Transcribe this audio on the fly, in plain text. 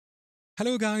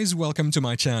Hello guys, welcome to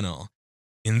my channel.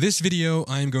 In this video,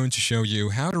 I am going to show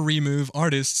you how to remove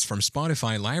artists from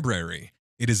Spotify library.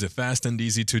 It is a fast and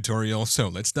easy tutorial, so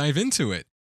let's dive into it.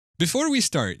 Before we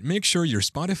start, make sure your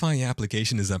Spotify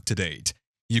application is up to date.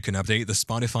 You can update the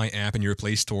Spotify app in your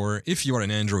Play Store if you are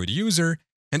an Android user,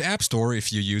 and App Store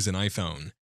if you use an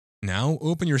iPhone. Now,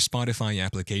 open your Spotify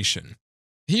application.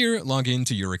 Here, log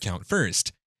into your account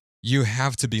first. You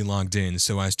have to be logged in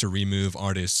so as to remove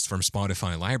artists from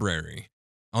Spotify library.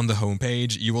 On the home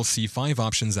page, you will see 5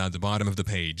 options at the bottom of the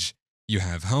page. You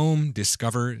have Home,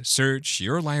 Discover, Search,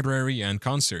 Your Library, and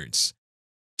Concerts.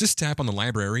 Just tap on the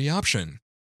Library option.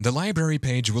 The library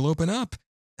page will open up.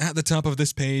 At the top of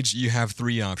this page, you have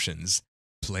 3 options: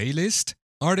 Playlist,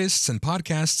 Artists and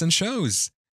Podcasts and Shows.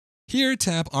 Here,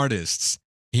 tap Artists.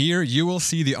 Here, you will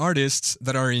see the artists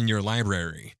that are in your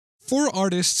library. For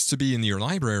artists to be in your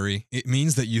library, it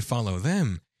means that you follow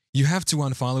them. You have to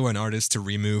unfollow an artist to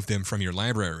remove them from your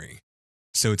library.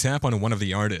 So tap on one of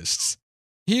the artists.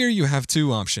 Here you have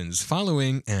 2 options,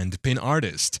 Following and Pin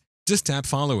Artist. Just tap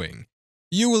Following.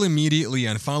 You will immediately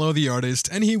unfollow the artist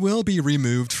and he will be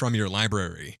removed from your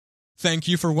library. Thank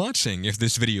you for watching. If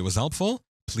this video was helpful,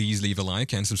 please leave a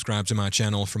like and subscribe to my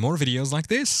channel for more videos like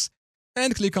this.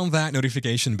 And click on that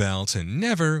notification bell to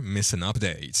never miss an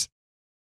update.